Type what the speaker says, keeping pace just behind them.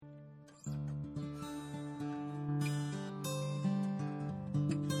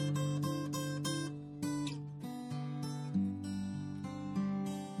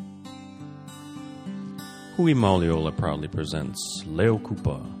Hui Mauliola proudly presents Leo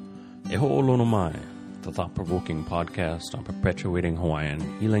Kupa, E Ho'olono Mai, the thought-provoking podcast on perpetuating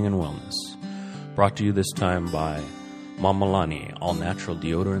Hawaiian healing and wellness. Brought to you this time by Mamalani, all-natural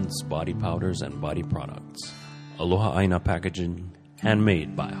deodorants, body powders, and body products. Aloha Aina packaging,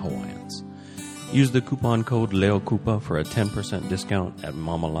 handmade by Hawaiians. Use the coupon code LEOKUPA for a 10% discount at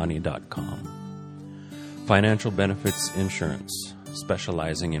mamalani.com. Financial Benefits Insurance,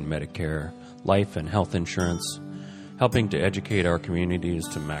 specializing in Medicare, life, and health insurance, helping to educate our communities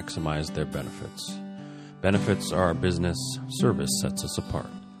to maximize their benefits. Benefits are our business, service sets us apart.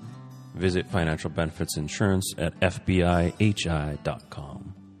 Visit Financial Benefits Insurance at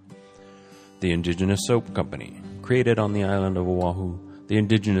fbihi.com. The Indigenous Soap Company, created on the island of Oahu, the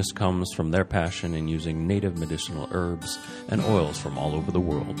indigenous comes from their passion in using native medicinal herbs and oils from all over the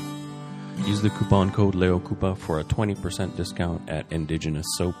world. Use the coupon code LEOKUPA for a 20% discount at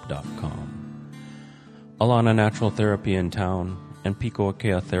indigenousoap.com. Alana Natural Therapy in town and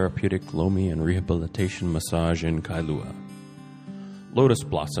Pikoakea Therapeutic Lomi and Rehabilitation Massage in Kailua. Lotus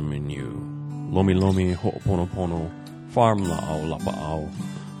Blossom in you, Lomi Lomi Ho'oponopono, Farm La'au Lapa'au,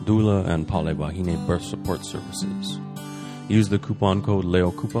 Doula and Pale Wahine Birth Support Services. Use the coupon code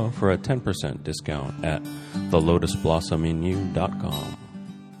LEOKUPA for a 10% discount at thelotusblossominyou.com.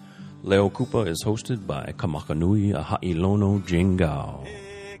 Leo Kupa is hosted by Kamakanui Ahailono Jingao.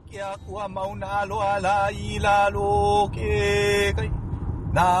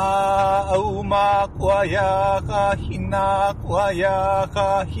 Na auma kwaya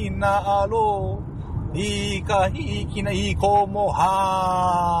ka hina alo ika hiki na iko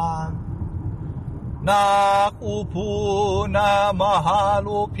mohan na kupu na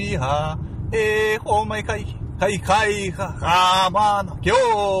mahalo piha e ho mai kai ka mana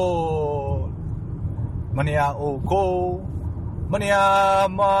kyo mania oko mania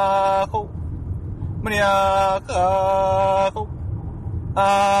ma ko mania ka ko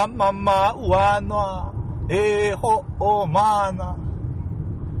mama uanoa e ho o mana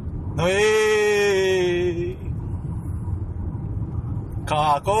no e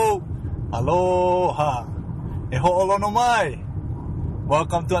kako aloha e ho olono mai.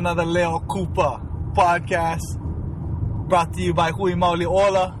 Welcome to another Leo Kupa podcast brought to you by Hui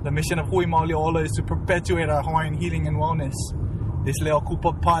Mauliola. The mission of Hui Mauliola is to perpetuate our Hawaiian healing and wellness. This Leo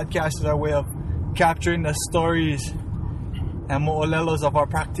Kupa podcast is our way of capturing the stories and mo'olelos of our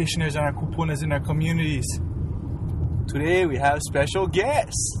practitioners and our kupunas in our communities. Today we have special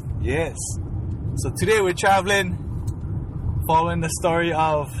guests. Yes. So today we're traveling, following the story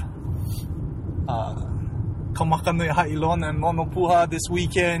of Kamakanui Ha'ilona and Lonopuha this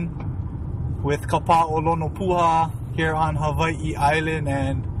weekend with Kapa'o Lonopuha here on Hawaii Island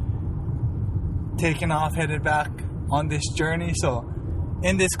and taking off, headed back on this journey. So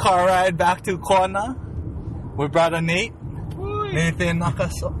in this car ride back to Kona with brother Nathan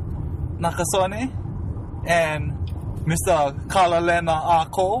Nakasone and Mr. Kalalena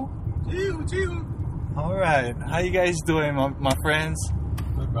Ako. All right, how you guys doing, my friends?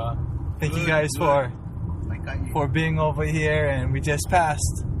 Good, bro. Thank you guys for being over here, and we just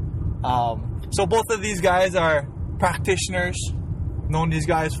passed. So both of these guys are practitioners. Known these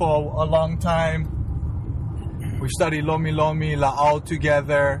guys for a long time. We studied Lomi Lomi La'au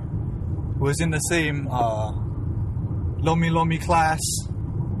together. Was in the same Lomi Lomi class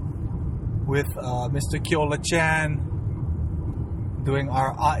with Mr. Keola Chan doing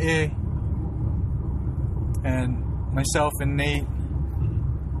our AE, and myself and Nate.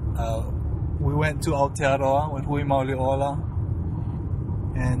 We went to Aotearoa with Hui Mauliola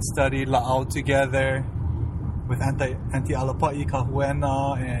and studied La'au together with Auntie Alapa'i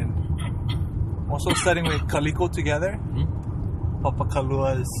Kahuena, and also studying with Kaliko together, Papa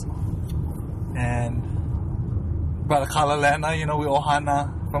Kaluas, and Brother Kalalena. You know, we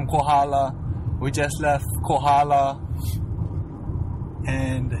Ohana from Kohala. We just left Kohala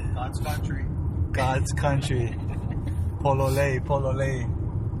and God's country. Polole.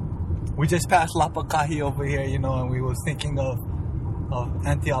 We just passed Lapakahi over here, you know, and we was thinking of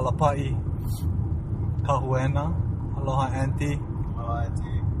Auntie Alapa'i Kahuena. Aloha, Auntie. Aloha,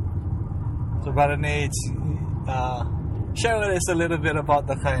 Auntie. So, Brother Nate, share with us a little bit about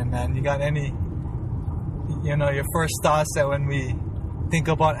the Kai, man. You got any, you know, your first thoughts that when we think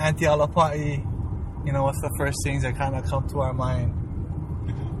about Auntie Alapa'i, you know, what's the first things that kind of come to our mind?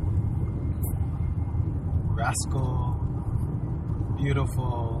 Rascal,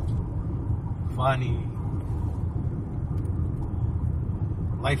 beautiful, funny,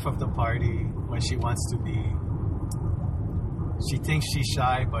 life of the party when she wants to be. She thinks she's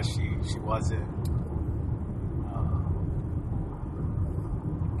shy, but she wasn't.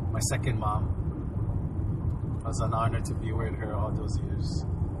 My second mom. was an honor to be with her all those years.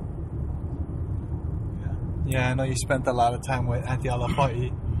 Yeah, I know you spent a lot of time with Auntie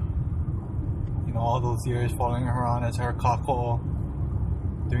Alapa'i. You know, all those years following her on as her kako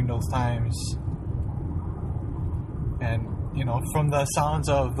during those times. And, you know, from the sounds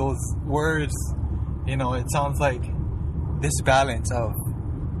of those words, you know, it sounds like this balance of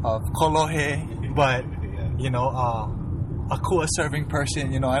kolohe, but, you know, a kua serving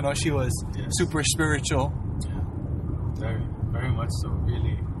person. You know, I know she was super spiritual. Yeah, very, very much so.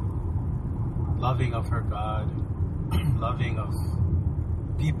 Really loving of her God, loving of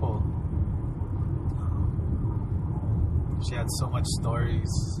people. She had so much stories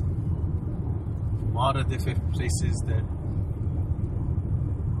from all the different places that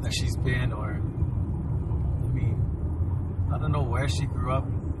she's been, or I mean, I don't know where she grew up,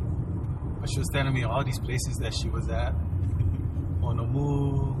 but she was telling me all these places that she was at.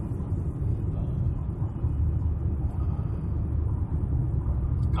 Onomu,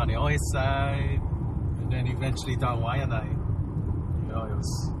 Kaneohe side, and then eventually down Waianae. You know, it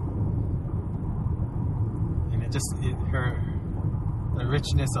was, and the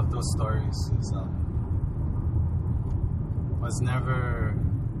richness of those stories is, was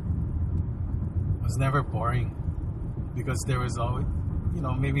never boring, because there was always, you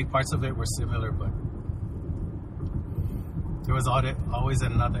know, maybe parts of it were similar, but there was always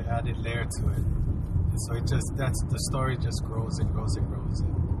another added layer to it. And so the story just grows and grows and grows.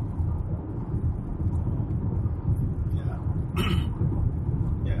 And,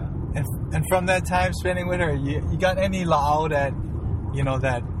 yeah. And from that time spending with her, you got any la'au that, you know,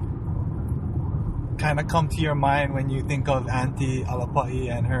 that kind of come to your mind when you think of Auntie Alapa'i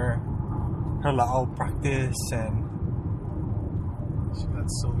and her la'au practice? And she had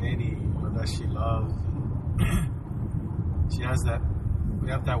so many, you know, that she loved. She has that. We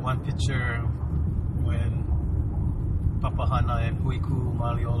have that one picture when Papahana and Huiku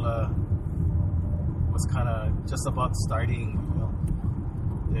Maliola was kind of just about starting, you know,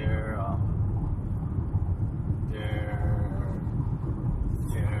 their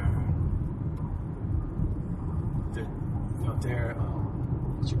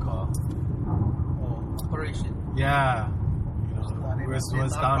what you call operation. Yeah, you know,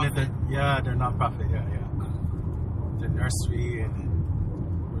 was down at they're non-profit. Yeah. The nursery, and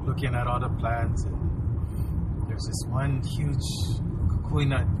we're looking at all the plants, and there's this one huge kukui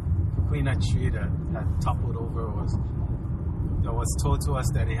nut tree that had toppled over. That was told to us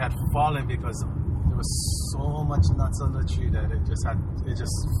that it had fallen because there was so much nuts on the tree that it just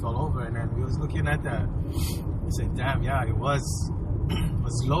fell over. And then we was looking at that. We said, "Damn, yeah, it was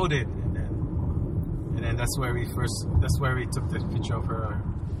loaded." And then that's where we took the picture of her,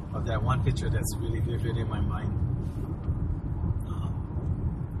 of that one picture that's really vivid in my mind.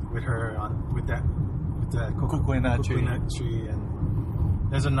 With her with that kukui nut tree. And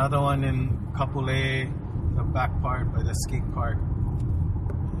there's another one in Kapolei, the back part by the skate park.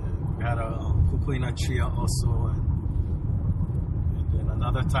 And we had a kukui nut tree also, and then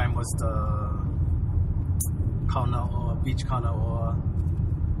another time was the Kauna'oa, beach Kauna'oa,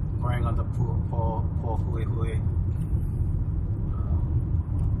 wearing on the po hui.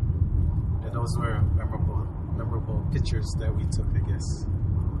 And those were memorable pictures that we took, I guess,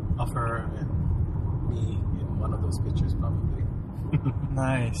 of her and me in one of those pictures, probably.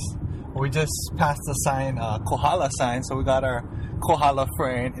 Nice. We just passed the sign, Kohala sign, so we got our Kohala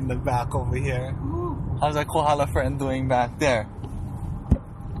friend in the back over here. How's our Kohala friend doing back there?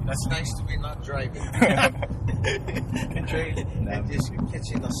 That's nice to be not driving. And just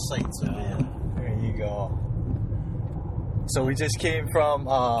catching the sights of it. There you go. So we just came from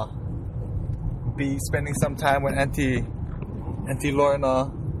spending some time with Auntie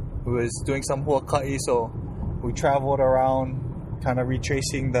Lorna, who was doing some huaka'i, so we traveled around, kind of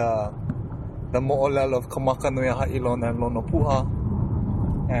retracing the mo'olelo of Kamakanui Ha'ilona and Lonopuha,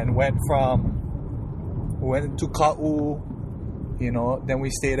 and went to Ka'u, you know, then we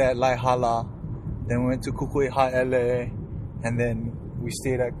stayed at Laihala, then we went to Kukui Ha'ele, and then we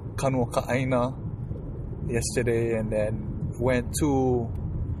stayed at Kanua Ka'aina yesterday, and then went to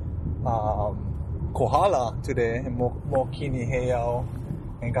Kohala today in Mokini Heiau,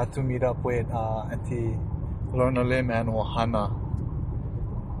 and got to meet up with Auntie Lorna Lim and Ohana.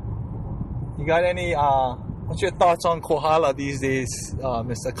 You got any, what's your thoughts on Kohala these days,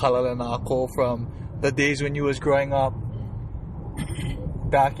 Mr. Kalalena Ako, from the days when you was growing up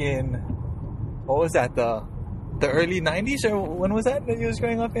back in, what was that, the early 90s, or when was that you was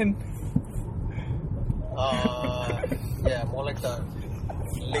growing up in? Yeah, more like the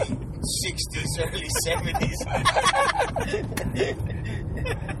late 60s, early 70s.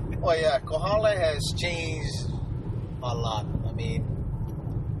 Oh yeah, Kohala has changed a lot. I mean,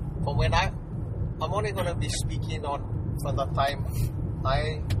 from when I'm only going to be speaking on from the time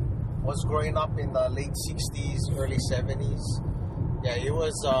I was growing up in the late 60s, early 70s. Yeah, it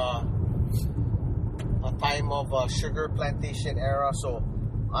was a time of sugar plantation era. So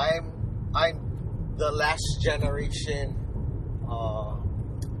I'm the last generation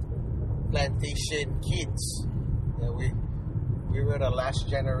plantation kids. Yeah, we were the last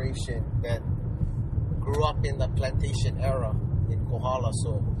generation that grew up in the plantation era in Kohala.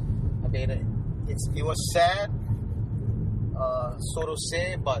 So I mean, it was sad, so to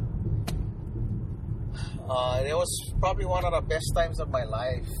say, but it was probably one of the best times of my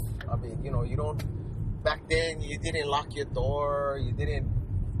life. I mean, back then you didn't lock your door, you didn't,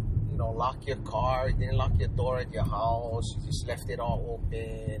 lock your car, you didn't lock your door at your house, you just left it all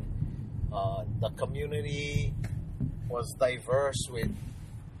open. The community was diverse with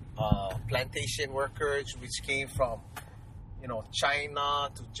plantation workers, which came from, China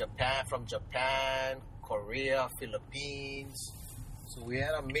to Japan, from Japan, Korea, Philippines. So we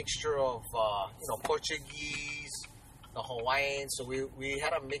had a mixture of, Portuguese, the Hawaiians. So we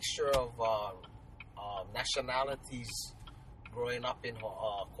had a mixture of nationalities growing up in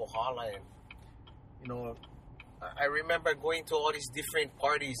Kohala. And, I remember going to all these different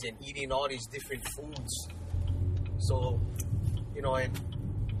parties and eating all these different foods. So, and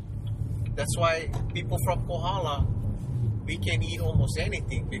that's why people from Kohala, we can eat almost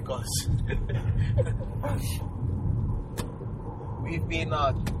anything because we've been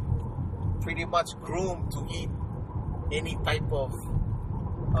pretty much groomed to eat any type of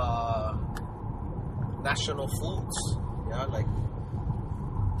national foods. Yeah, like.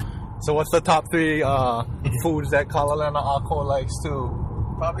 So what's the top 3 foods that Kalalana Ako likes to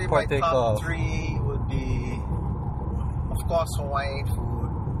Probably partake my top of? 3 would be, of course, Hawaiian food,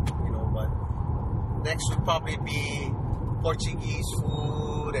 but next would probably be Portuguese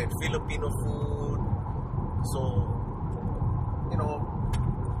food and Filipino food. So,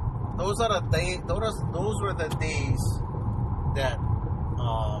 those are the days. Those were the days that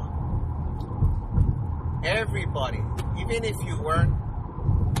everybody, even if you weren't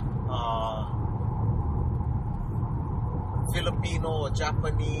Filipino or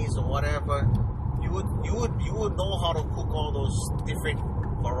Japanese or whatever, you would know how to cook all those different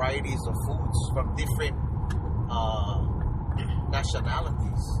varieties of foods from different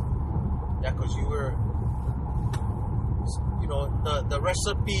nationalities. Yeah, because you were, the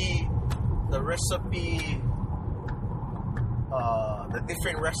recipe, the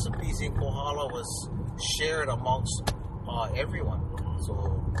different recipes in Kohala was shared amongst everyone. So,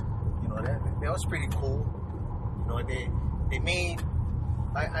 that was pretty cool. They made,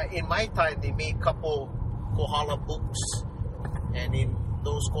 in my time, they made a couple Kohala books, and in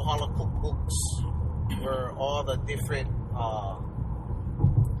those Kohala cookbooks were all the different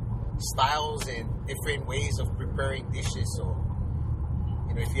styles and different ways of preparing dishes. So,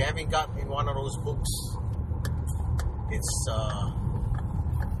 if you haven't gotten one of those books, it's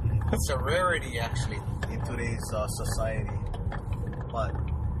a rarity actually in today's society. But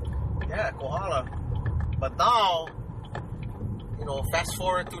yeah, Kohala. But now, fast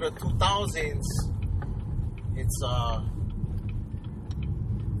forward to the 2000s,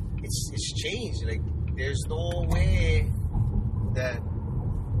 it's changed. Like, there's no way that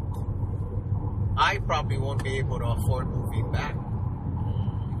I probably won't be able to afford moving back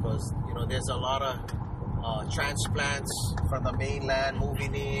because there's a lot of transplants from the mainland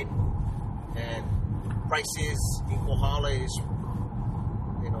moving in, and prices in Kohala is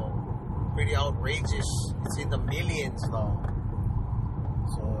pretty outrageous. It's in the millions now.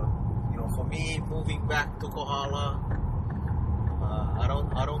 So, for me moving back to Kohala,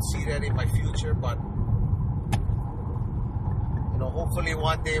 I don't see that in my future. But hopefully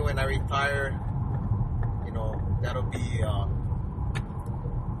one day when I retire, that'll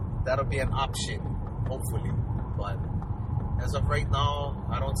be an option. Hopefully, but as of right now,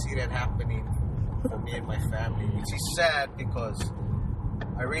 I don't see that happening for me and my family, which is sad because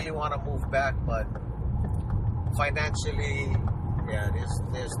I really want to move back, but financially,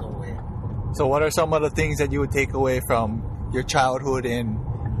 there's no way. So what are some of the things that you would take away from your childhood and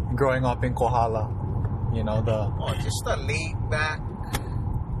growing up in Kohala? Just a laid back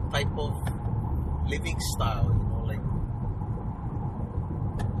type of living style.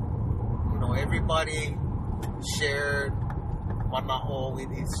 Everybody shared mana'o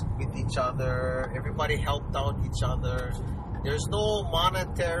with each other. Everybody helped out each other. There's no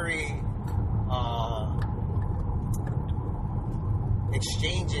monetary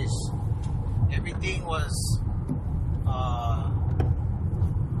exchanges. Everything was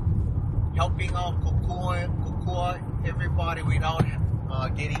helping out, kukuing kokua everybody without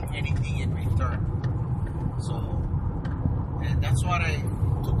getting anything in return. So, and that's what I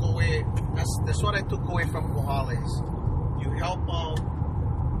took away. That's what I took away from Kohala is you help out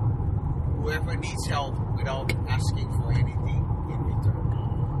whoever needs help without asking for anything in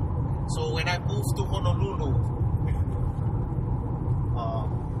return. So when I moved to Honolulu,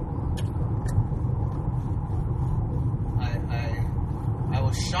 I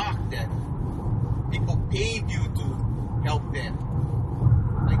was shocked that people paid you to help them.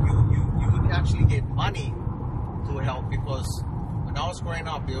 Like you would actually get money to help, because when I was growing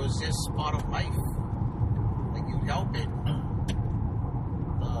up, it was just part of life. Like you'd help it.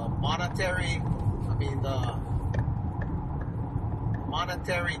 The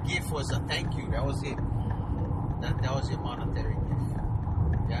monetary gift was a thank you. That was it. That was your monetary gift.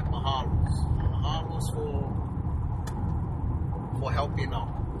 Yeah, mahalos. Mahalos for helping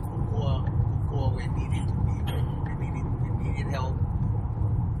out. Who we needed to be. We needed help.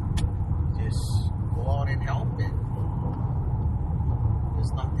 Just go out and help it.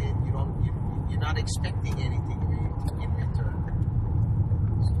 There's nothing. You're not expecting anything in return.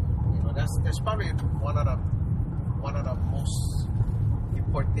 So, that's probably one of the most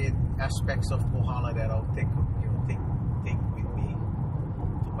important aspects of Kohala that I'll take with me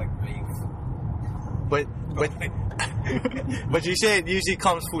to my grave. But you say it usually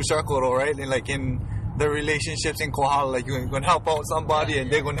comes full circle, though, right? And like in the relationships in Kohala, like you're going to help out somebody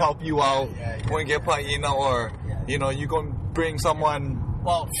and they're going to help you out. Going to get or you're going to bring someone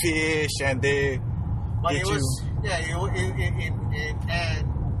fish and they but get it was,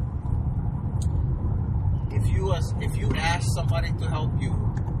 and if you ask somebody to help you,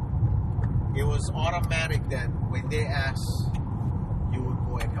 it was automatic that when they asked, you would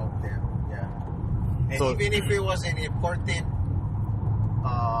go and help them. Yeah. And So- even if it wasn't important,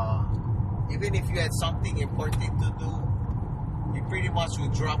 even if you had something important to do, you pretty much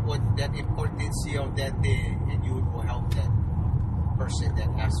would drop that importancy of that day, and you would go help that person that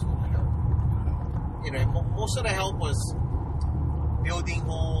asked for the help. Most of the help was building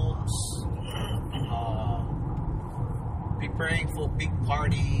homes, preparing for big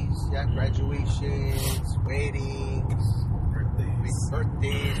parties, graduations, weddings,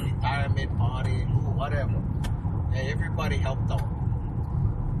 birthdays, retirement parties, whatever. And everybody helped out.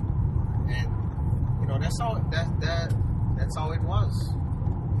 And that's how it was.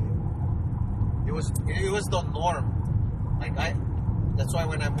 It was the norm. Like that's why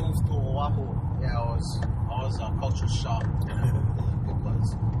when I moved to Oahu, I was culture shocked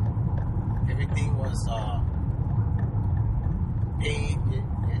because everything was paid. They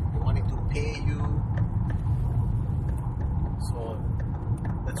wanted to pay you. So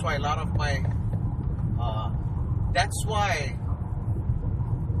that's why a lot of my that's why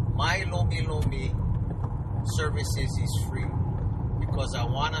my Lomi Lomi services is free, because I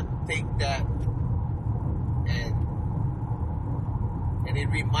want to take that and it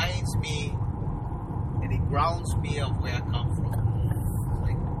reminds me and it grounds me of where I come from.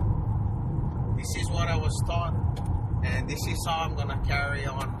 Like, this is what I was taught, and this is how I'm gonna carry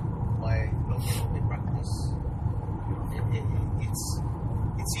on my Lomi Lomi practice.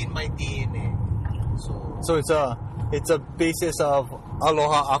 It's in my DNA. So it's a basis of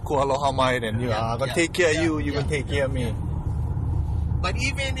aloha aku, aloha mai, and I'm gonna take care of you, you're gonna take care of me. But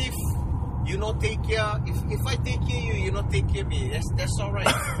even if you don't take care, if I take care of you, you don't take care of me, that's all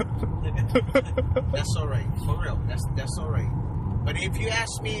right. That's all right, for real. That's all right. But if you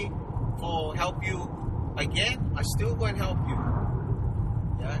ask me for help you again, I still go and help you.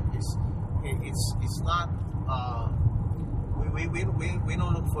 Yeah, it's not. We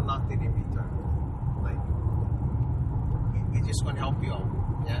don't look for nothing in return. Like we just gonna help you out.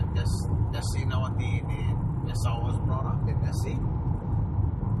 Yeah, that's in our DNA. That's how I was brought up, and that's it.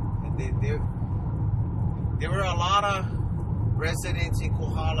 And there were a lot of residents in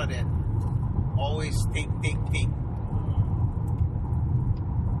Kohala that always take.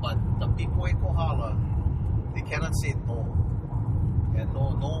 But the people in Kohala, they cannot say no. And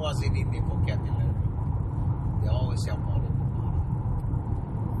no wasn't in their vocabulary. They always help out in Kohala.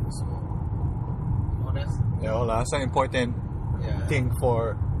 So, that's an important thing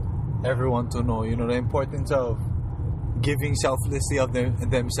for everyone to know. The importance of giving selflessly of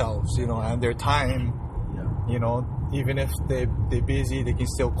themselves, and their time. Yeah. Even if they're busy, they can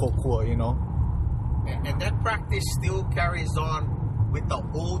still kokua, And that practice still carries on with the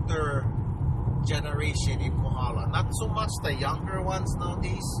older generation in Kohala. Not so much the younger ones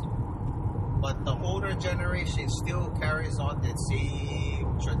nowadays, but the older generation still carries on that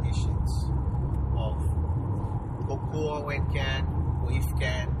same traditions of kokua when can, if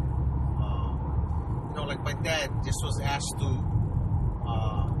can, you know, like my dad just was asked to,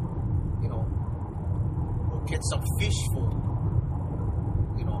 you know, go get some fish for,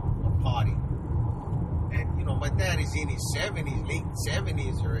 you know, a party. And, you know, my dad is in his 70s, late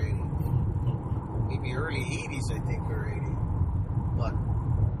 70s already. Maybe early 80s, I think, already. But,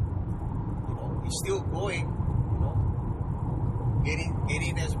 you know, he's still going, you know,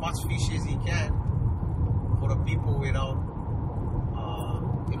 getting as much fish as he can for the people without,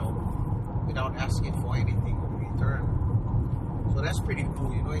 you know, without asking for anything in return. So that's pretty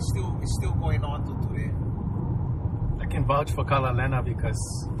cool, you know. It's still going on to today. I can vouch for Kalalena because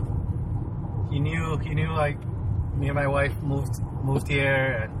he knew like me and my wife moved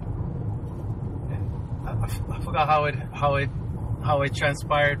here, and I forgot how it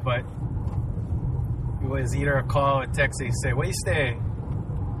transpired, but it was either a call or text. He said, "Where you stay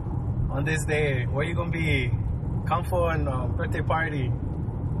on this day? Where you gonna be? Come for a birthday party."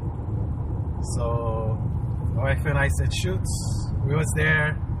 So my wife and I said, "Shoots." We was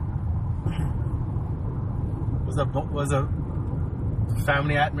there. It was a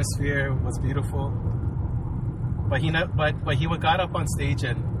family atmosphere. It was beautiful. But he got up on stage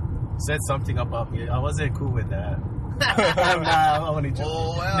and said something about me. I wasn't cool with that. Nah, I'm only joking.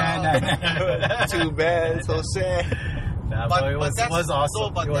 Oh, well. Nah. Too bad. So sad. Nah, but it was awesome. No,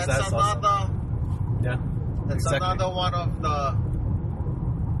 but it was that's awesome. another. Yeah. That's exactly. another one of the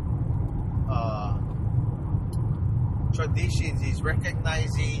traditions is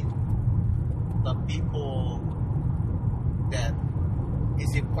recognizing the people that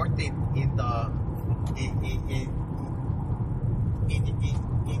is important in the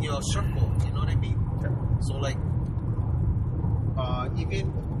in your circle. You know what I mean? Yeah. So like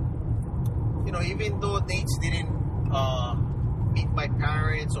even though Nates didn't meet my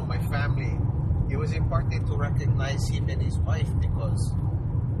parents or my family, it was important to recognize him and his wife because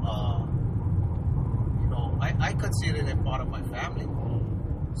I consider them part of my family.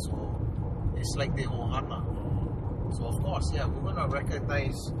 So it's like the ohana. So of course, yeah, we're gonna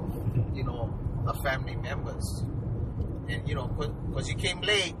recognize, you know, the family members, and you know, cause you came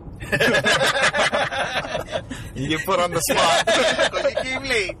late. You get put on the spot. Cause you came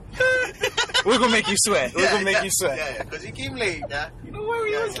late. We're gonna make you sweat. We're gonna make you sweat. Yeah, cause you came late. Yeah. You know where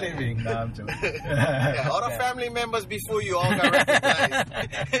we was living? No, I'm joking. Yeah, all the family members before you all got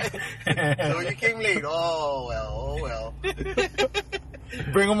recognized. So you came late. Oh well.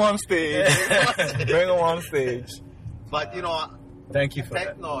 Bring them on stage. Bring them on stage. But you know, Thank you for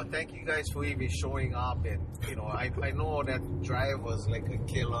that. thank you guys for even showing up, and you know, I know that drive was like a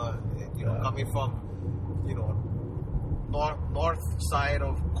killer. You know, coming from, you know, north side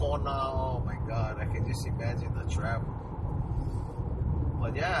of Kona. Oh my God, I can just imagine the travel.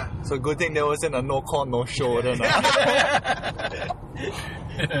 But yeah. So good thing there wasn't a no call, no show. Then,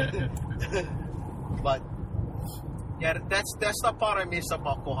 But yeah, that's the part I miss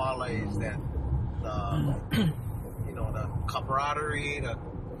about Kohala is that the you know, the camaraderie, the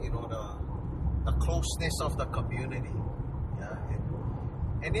closeness of the community. Yeah,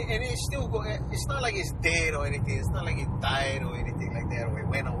 and it's still it's not like it's dead or anything. It's not like it died or anything like that or it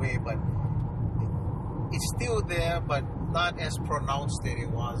went away, but it's still there, but not as pronounced as it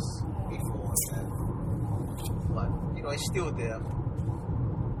was before. Yeah. But you know, it's still there.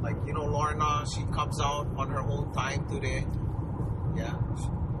 Like, you know, Lorna, she comes out on her own time today. Yeah.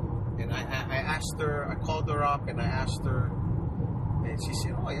 And I asked her, I called her up and I asked her, and she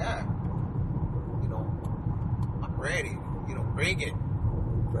said, oh yeah, you know, I'm ready. You know, bring it.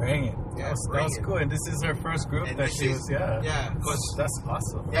 Bring it. Yeah, that was cool. And this is her first group And that this she is- was, yeah. Yeah, because That's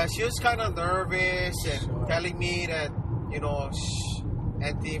awesome. yeah, she was kind of nervous and Sure. telling me that, you know,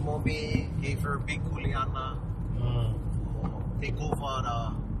 Auntie Momi gave her big kuleana Mm. to take over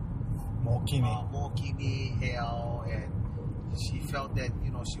the Mokini Hale, and she felt that, you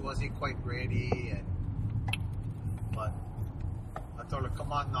know, she wasn't quite ready, but I told her,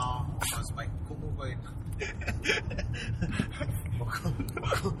 come on now, because my kumuga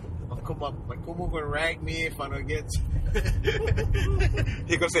my kumuga rag me if I don't get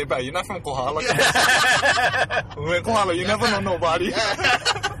he gonna say, "But you're not from Kohala." We're in Kohala. You never know nobody.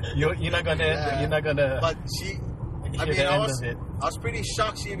 You're not gonna. But she, I hear mean, the I end was of it. pretty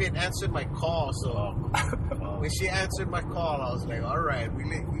shocked she even answered my call. So when she answered my call, I was like, all right, we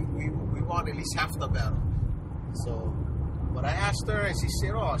won at least half the battle. So, but I asked her, and she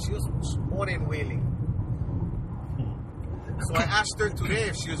said, oh, she was more than willing. So I asked her today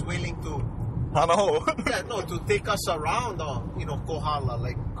if she was willing to, I know. to take us around, you know, Kohala,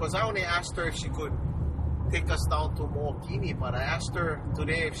 like, because I only asked her if she could take us down to Mookini, but I asked her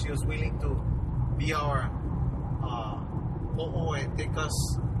today if she was willing to be our Po'o and take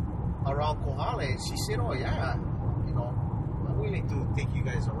us around Kohala, and she said, "Oh yeah, you know, I'm willing to take you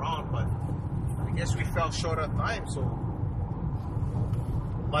guys around, but I guess we fell short of time, so."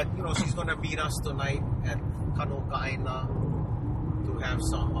 But you know, she's gonna meet us tonight at Kanoka'aina to have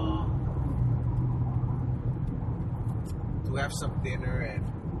some dinner, and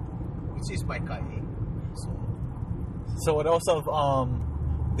which is my kai. So what else of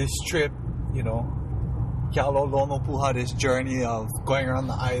this trip, you know, Kealolonopuha, this journey of going around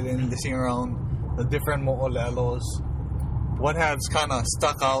the island, seeing around the different mo'olelos, what has kind of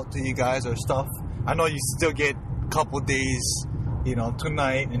stuck out to you guys or stuff? I know you still get a couple days, you know,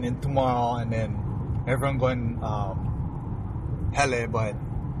 tonight and then tomorrow, and then everyone going hele, but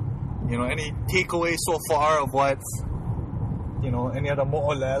you know, any takeaways so far of what's, you know, any other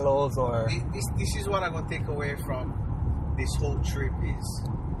mo'olelos or... This is what I'm going to take away from this whole trip is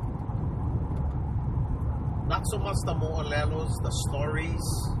not so much the mo'olelos, the stories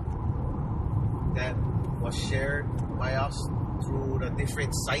that was shared by us through the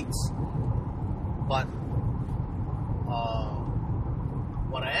different sites, but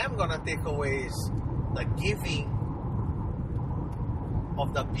what I am going to take away is the giving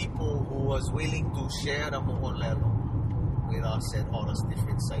of the people who was willing to share the mo'olelo with us at all those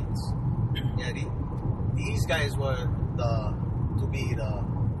different sites. Yeah, these guys were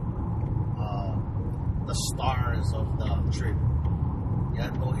the stars of the trip. Yeah,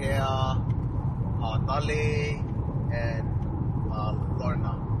 Nohea, Nale, and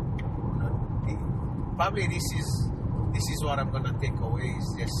Lorna. Probably this is what I'm gonna take away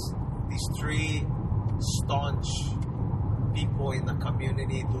is just these three staunch people in the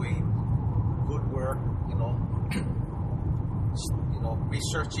community doing good work. You know,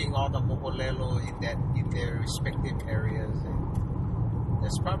 researching all the mo'olelo in their respective areas, and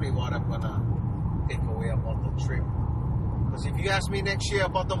that's probably what I'm gonna take away about the trip. Because if you ask me next year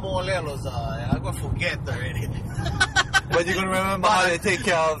about the mo'olelos, I'm gonna forget already. But you're gonna remember how they take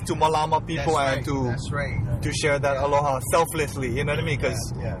care of to Malama people and to share that aloha selflessly. You know what I mean?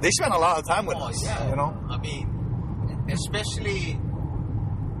 Because they spend a lot of time with us. Yeah. You know. I mean, especially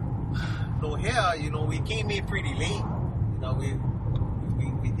Nohea. You know, we came in pretty late. You know, we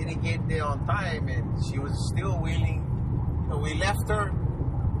didn't get there on time, and she was still willing. You know, we left her.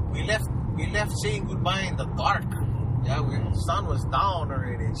 We left saying goodbye in the dark. Yeah, the sun was down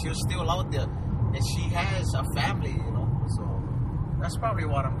already, and she was still out there, and she has a family. You know, so that's probably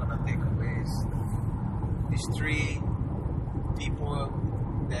what I'm gonna take away is these three people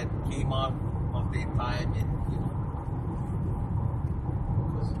that came out of their time, and you know,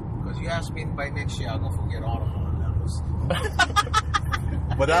 because you asked me by next year, I'm gonna forget all of them.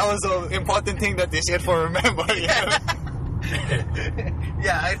 But that was an important thing that they said for remember. Yeah,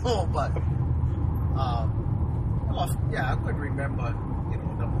 yeah, I know, but I could remember, you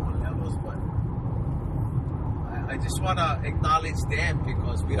know, the mo'olelos, but I just want to acknowledge them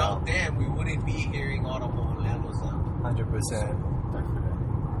because without them, we wouldn't be hearing all the mo'olelos.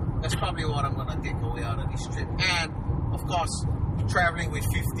 100%. That's probably what I'm going to take away out of this trip. And, of course, traveling with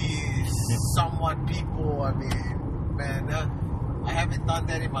 50 somewhat people, I mean, man, I haven't done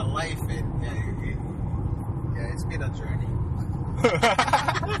that in my life, and it's been a journey.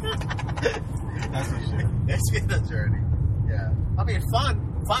 That's for sure. It's been a journey. Yeah. I mean,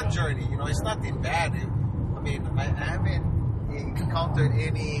 fun journey. You know, it's nothing bad. I mean, I haven't encountered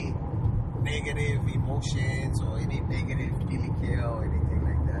any negative emotions or any negative pilikea or anything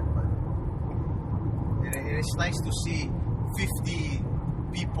like that. But it's nice to see 50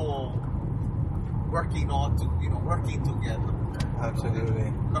 people working together. Absolutely.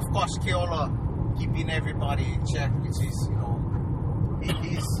 And of course, Keola keeping everybody in check, which is, you know,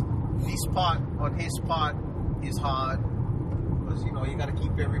 his part is hard because, you know, you got to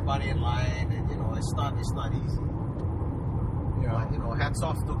keep everybody in line, and you know, it's not easy. Yeah. But, you know, hats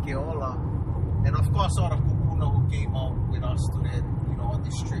off to Keola, and of course all the kupuna who came out with us to that, you know, on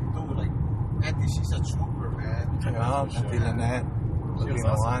this trip too. Like Auntie, she's a trooper, man. Yeah, Auntie Lynette. She was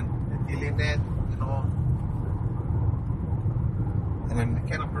awesome. Auntie Lynette, you know. And then I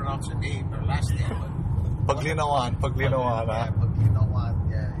cannot pronounce her name, her last name, but Paglinawan. yeah, Paglinawan,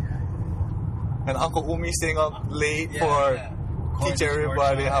 yeah. And Uncle Umi staying up late for teach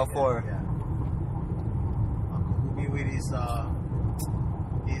everybody how for. Yeah. Uncle Umi with his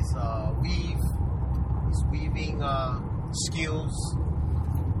weaving skills,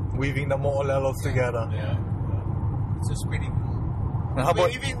 Weaving the mo'olelos together. Yeah. it's just pretty cool. And how about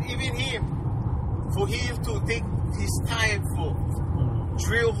even him, for him to take his time for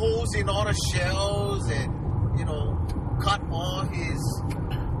drill holes in all the shells and, you know, cut all his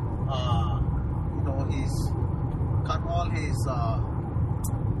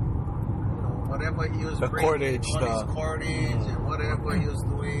whatever he was The bringing, cordage, all his cordage and whatever he was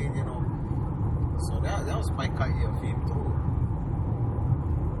doing, you know. So that was my ka'i of him too.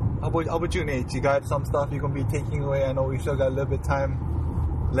 How about you, Nate? You got some stuff you're gonna be taking away? I know we still got a little bit of time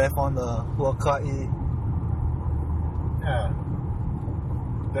left on the huaka'i. Yeah,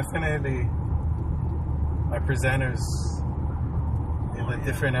 definitely. My presenters in the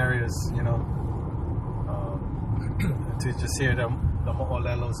different areas, you know, to just hear the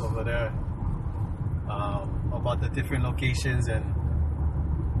mo'olelos over there about the different locations and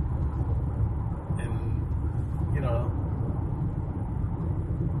you know,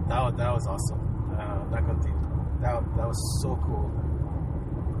 that was awesome. That was so cool.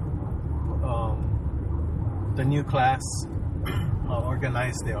 The new class, how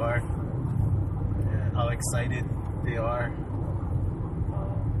organized they are, and how excited they are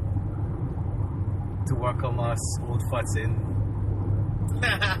to welcome us old futs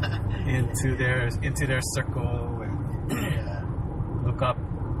into their circle and look up,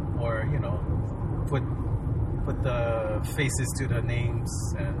 or you know, put the faces to the names,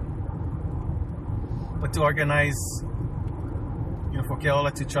 but to organize, you know, for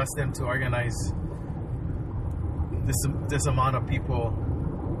Keola to trust them to organize this amount of people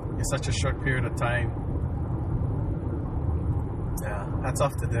in such a short period of time. Yeah, hats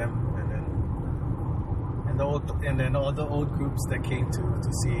off to them. And then all the old groups that came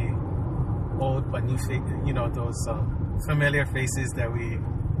to see old but new you know, those familiar faces that we,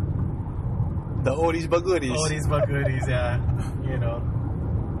 the oldies but goodies. Oldies but goodies, yeah. You know,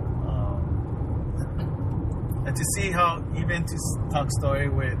 and to see how, even to talk story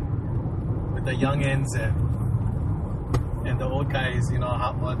with the youngins and the old guys, you know,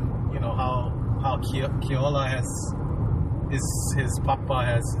 how Keola has his papa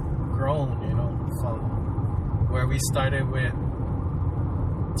has grown, you know, from where we started with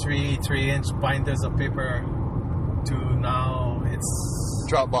 3-inch binders of paper to now it's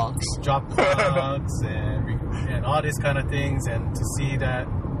Dropbox and all these kind of things, and to see that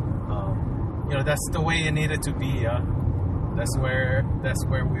you know, that's the way it needed to be. Yeah, that's where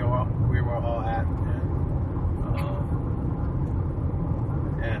we were all at,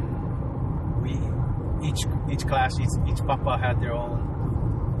 and we each class, each papa had their own.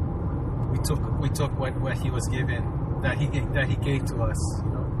 We took what he was given, that he gave to us,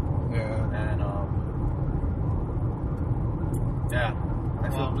 you know. Yeah. And I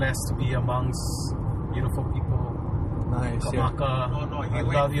feel blessed to be amongst beautiful people. Nice. Kamaka, I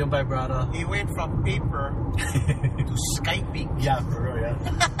love you, my brother. He went from paper to Skyping. Yeah, for real, yeah.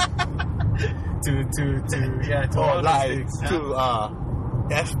 to all live these things. to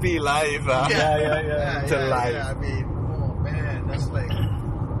FB live. Yeah. To live. Yeah, I mean, oh man, that's like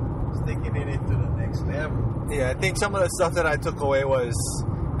taking it into the next level. Yeah, I think some of the stuff that I took away was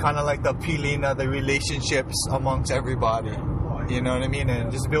kind of like the pilina, the relationships amongst everybody. You know what I mean?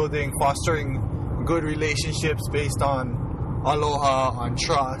 And just fostering good relationships based on aloha, on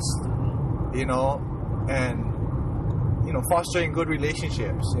trust, you know, and, you know, fostering good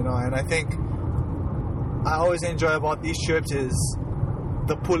relationships, you know. And I think I always enjoy about these trips is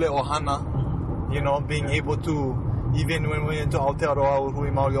the pule ohana, you know, being able to, even when we went to Aotearoa with Hui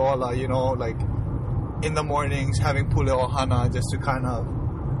Maoli Ola, you know, like in the mornings having pule ohana just to kind of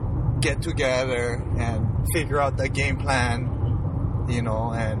get together and figure out the game plan, you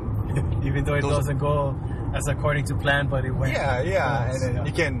know, and even though it doesn't go as according to plan, but it went. Yeah, and then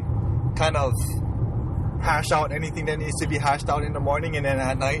you can kind of hash out anything that needs to be hashed out in the morning, and then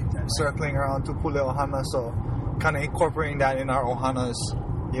at night circling around to pule ohana. So kind of incorporating that in our ohanas,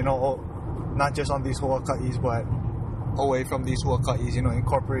 you know, not just on these huaka'is, but away from these huaka'is, you know,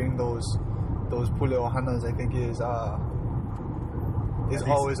 incorporating those pule ohanas, I think is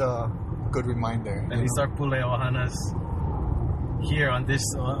always a good reminder. At least our pule ohanas here on this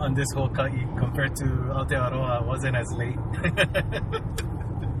huaka'i compared to Aotearoa wasn't as late.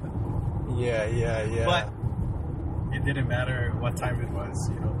 Yeah. But it didn't matter what time it was,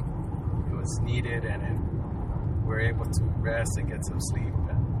 you know. It was needed, and we were able to rest and get some sleep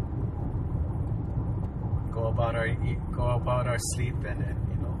and go about our sleep, and then,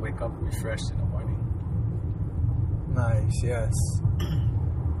 you know, wake up refreshed in the morning. Nice, yes.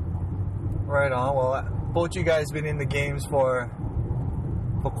 Right on. Well, both you guys been in the games for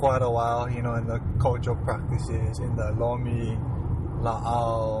quite a while, you know, in the cultural practices, in the Lomi,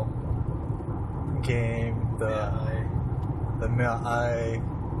 La'au game, the Mea'ai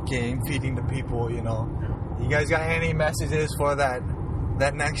game, feeding the people, you know. You guys got any messages for that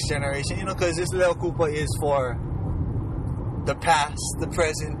next generation? You know, because this Leo Kupa is for the past, the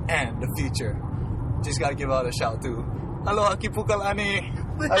present, and the future. Just gotta give out a shout to Aloha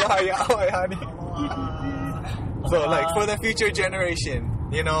Kipukalani. Aloha yaaway, honey. So, like, for the future generation,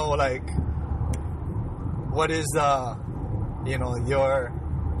 you know, like, what is, you know, your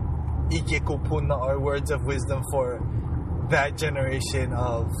ike kupuna or words of wisdom for that generation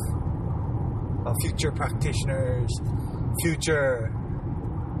of future practitioners, future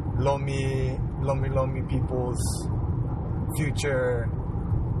lomi peoples, future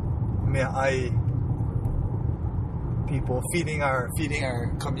me'ai people feeding our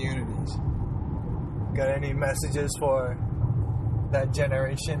communities? Got any messages for that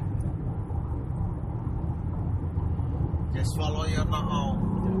generation? Just follow your na'au.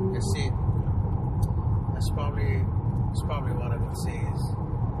 That's it. That's probably what I would say is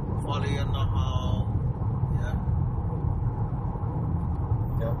follow your na'au. Yeah.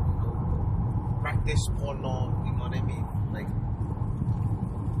 Yeah. Practice pono, you know what I mean? Like,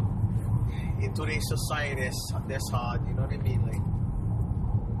 in today's society, that's hard, you know what I mean? Like,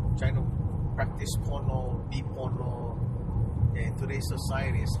 trying to practice pono, be pono. Yeah, in today's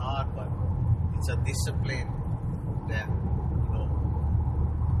society, it's hard, but it's a discipline that, you know,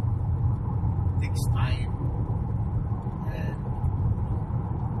 takes time and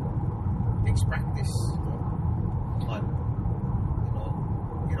takes practice. But, you know,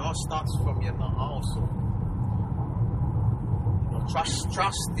 it all starts from your na'au, so, you know,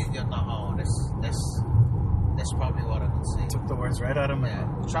 trust in your na'au. That's probably what I would say. Took the words right out of my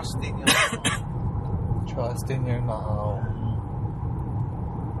mouth. Trust in your na'au. Trust in your na'au.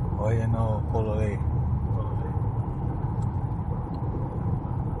 Oh, you know, polole.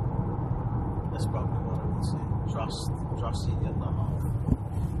 That's probably what I would say. Trust in your na'au.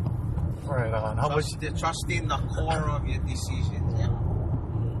 Right on. How much? Trust in the core of your decisions. Yeah.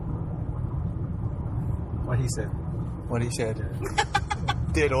 What he said. What he said.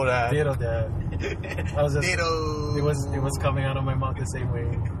 Ditto that. Ditto that. I was just, Ditto. It was coming out of my mouth the same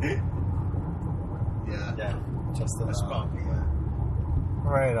way. Yeah. Yeah. Just the That's probably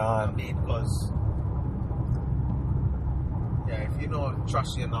Right I on. mean, because yeah, if you don't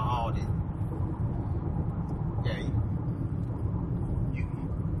trust your na'au, then yeah, you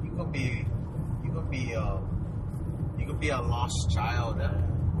could be a lost child.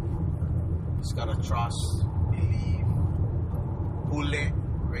 Just gotta trust, believe. Pule,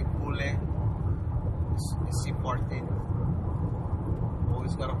 right? Pule. It's important.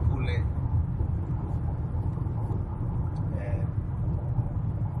 Always gotta pule.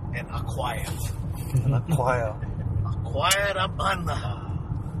 And acquire. Acquire. Acquire a banda.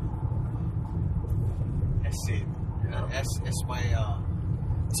 That's it. That's my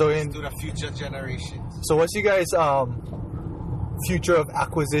So to the future generations. So what's you guys future of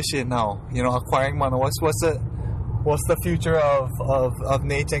acquisition now? You know, acquiring mana. What's the future of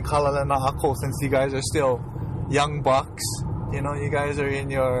Nate and Kalala Na'ako, since you guys are still young bucks? You know, you guys are in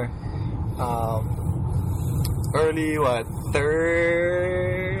your early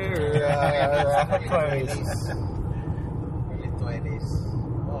Early 20s.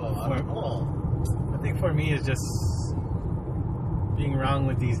 Oh, I don't know. I think for me it's just being around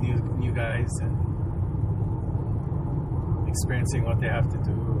with these new guys and experiencing what they have to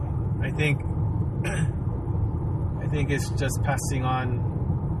do. I think it's just passing on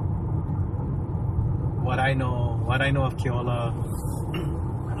what I know of Keola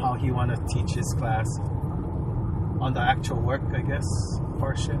and how he want to teach his class on the actual work, I guess,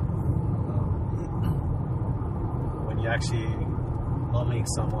 portion. When you actually loving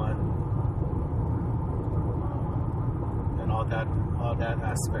someone and all that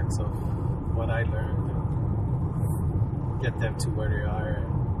aspects of what I learned, and get them to where they are,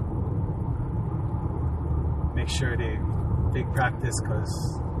 and make sure they practice,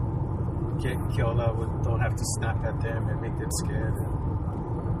 because Keola don't have to snap at them and make them scared.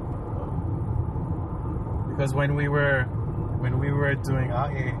 Because when we were doing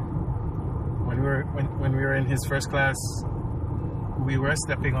AE, when we were in his first class, we were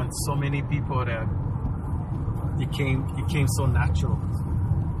stepping on so many people that it came so natural.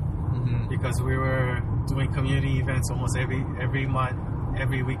 Mm-hmm. Because we were doing community events almost every month,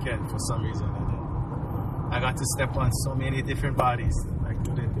 every weekend for some reason. And then I got to step on so many different bodies I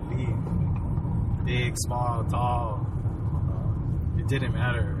couldn't believe. Big, small, tall. It didn't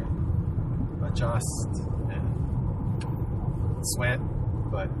matter. Adjust and sweat.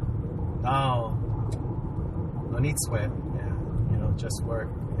 But now, no need sweat. And, just work.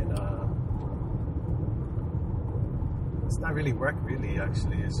 And it's not really work, really,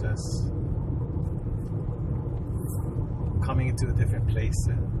 actually. It's just coming into a different place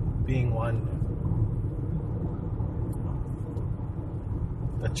and being one.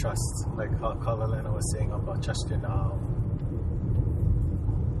 The trust, like how Kalalena was saying about trust your now.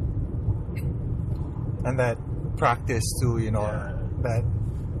 and that practice too, you know, that,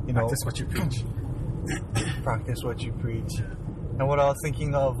 you know, Practice what you preach. practice what you preach. And what I was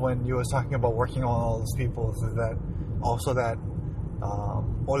thinking of when you were talking about working on all those people is that also that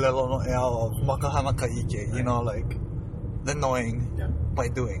olelo no ea of makahana ka ike, you know, like the knowing by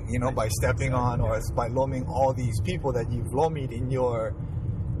doing, you know, by stepping on, or by loming all these people that you've lomied in your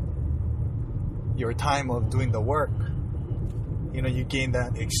time of doing the work. You know, you gain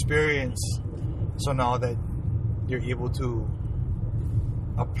that experience, so now that you're able to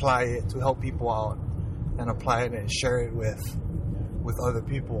apply it to help people out and apply it and share it with other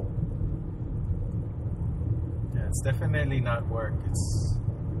people. Yeah, it's definitely not work. It's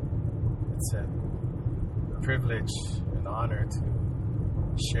a privilege and honor to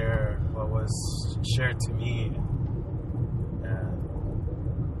share what was shared to me, and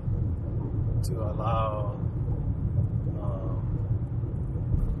to allow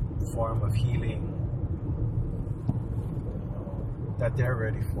form of healing that they're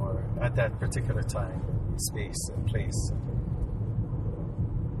ready for at that particular time, space, and place.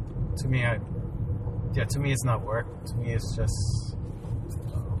 To me, to me, it's not work. To me, it's just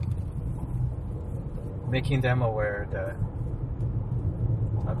making them aware that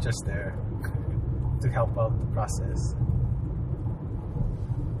I'm just there to help out the process.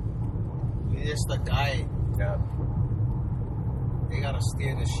 You're just a guide. Yeah. They gotta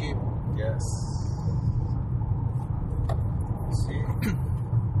steer the ship. Yes. See?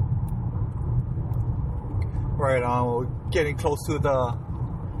 Right on. We're getting close to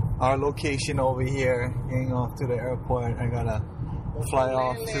our location over here. Getting off to the airport. I gotta fly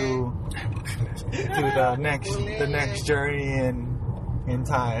off to the next journey in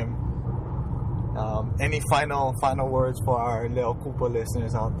time. Any final words for our Leo Kupa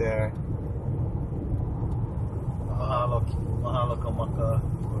listeners out there? Mahalo kamaka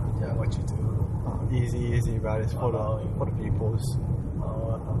for what you do. Easy, bro. It's for the peoples.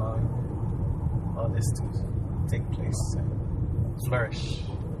 Allowing all this to take place and flourish.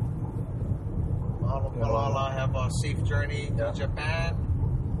 Mahalo kalala. Have a safe journey to Japan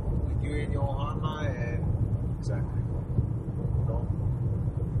with you and your ohana, and Exactly. you know,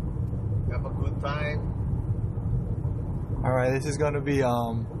 have a good time. All right, this is gonna be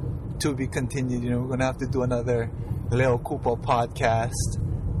to be continued. You know, we're gonna have to do another Leo Kupa podcast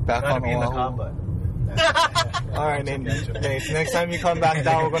back on Oahu. All right, next time you come back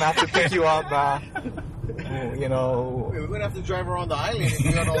down, we're gonna have to pick you up, you know. We're gonna have to drive around the island if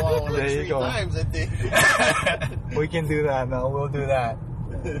we don't know all There you 3 go. times, I think. We can do that. No, we'll do that.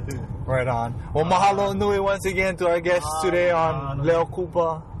 Right on. Well, mahalo nui once again to our guests today on Leo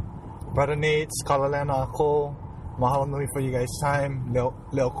Kupa, Brother Nate's Kalalena Ako. Mahalo nui for you guys' time.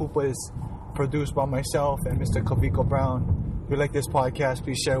 Leo Kupa is produced by myself and Mr. Kaviko Brown. If you like this podcast,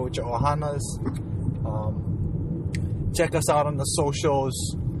 please share it with your ohanas. Check us out on the socials,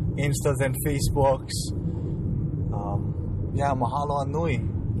 Instas and Facebooks. Mahalo nui.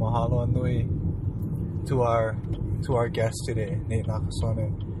 Mahalo nui to our guests today, Nate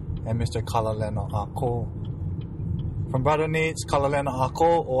Nakasonen and Mr. Kalalena Ako. From Brother Nate's Kalalena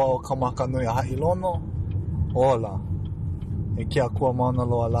Ako, o kamaka nui a hailono, ola. E kia kua mauna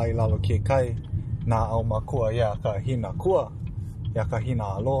loa lai lalo ke kai, na au makua ia ka hina kua, ia ka hina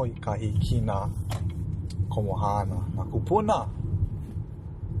alo i ka hikina komohana. Na kupuna,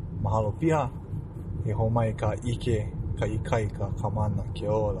 mahalo pia, e homai ka ike, ka ikai ka kamana ke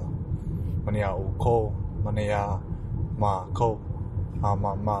ola. Mane a uko, mane a ma ko, a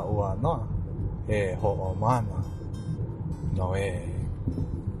ma ua noa, e ho o mana. No e.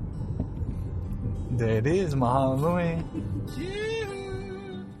 There it is, mahalo nui.